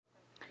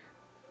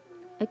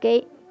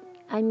Okay,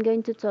 I'm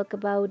going to talk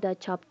about the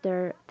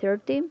chapter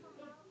 30.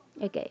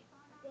 Okay,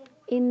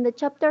 in the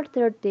chapter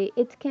 30,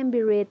 it can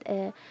be read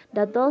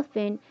the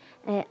dolphin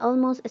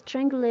almost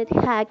strangled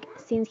Hack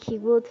since he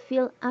would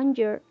feel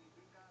anger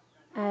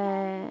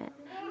uh,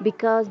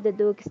 because the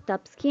dog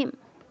stops him.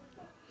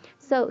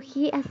 So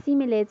he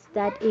assimilates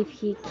that if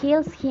he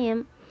kills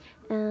him,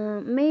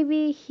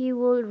 maybe he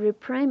will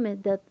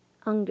reprime that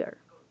anger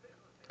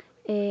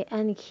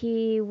and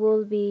he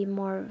will be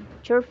more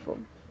cheerful.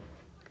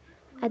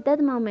 At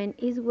that moment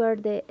is where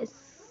the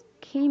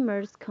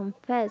schemers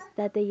confess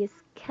that they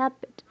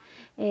escaped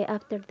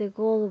after the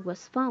gold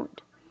was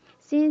found,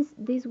 since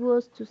this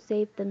was to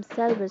save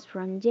themselves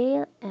from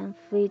jail and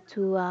flee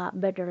to a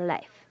better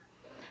life.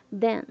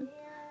 Then,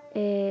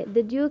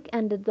 the Duke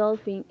and the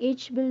Dolphin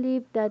each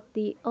believed that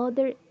the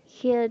other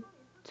had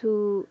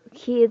to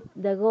hid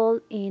the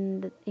gold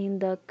in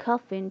the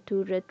coffin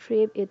to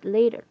retrieve it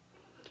later,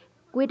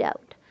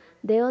 without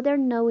the other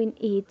knowing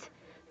it.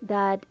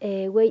 That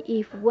way,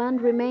 if one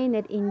remained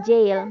in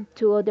jail,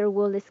 two others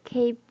would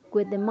escape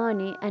with the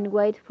money and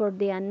wait for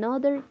the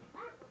another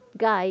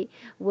guy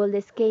would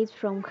escape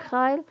from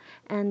jail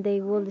and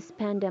they would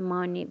spend the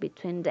money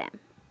between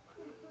them.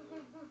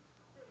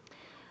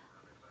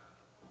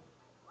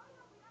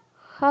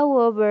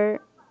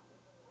 However,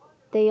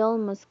 they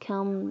almost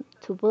come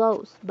to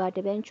blows, but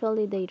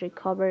eventually they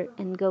recover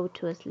and go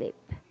to sleep.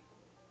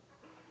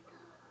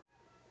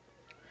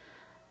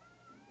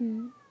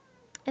 Mm.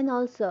 And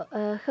also,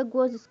 Hug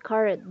was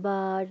scared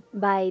by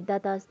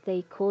that as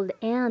they could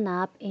end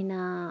up in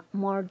a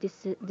more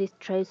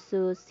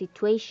distressful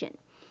situation.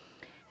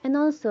 And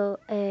also,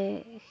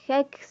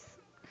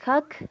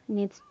 Huck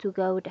needs to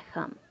go to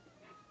home,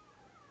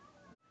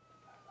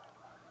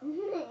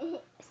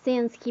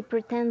 since he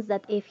pretends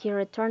that if he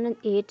returned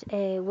it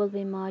will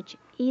be much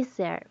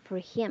easier for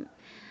him.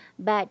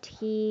 But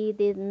he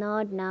did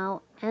not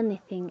know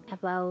anything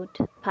about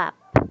Pap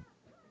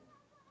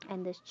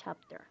in this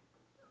chapter.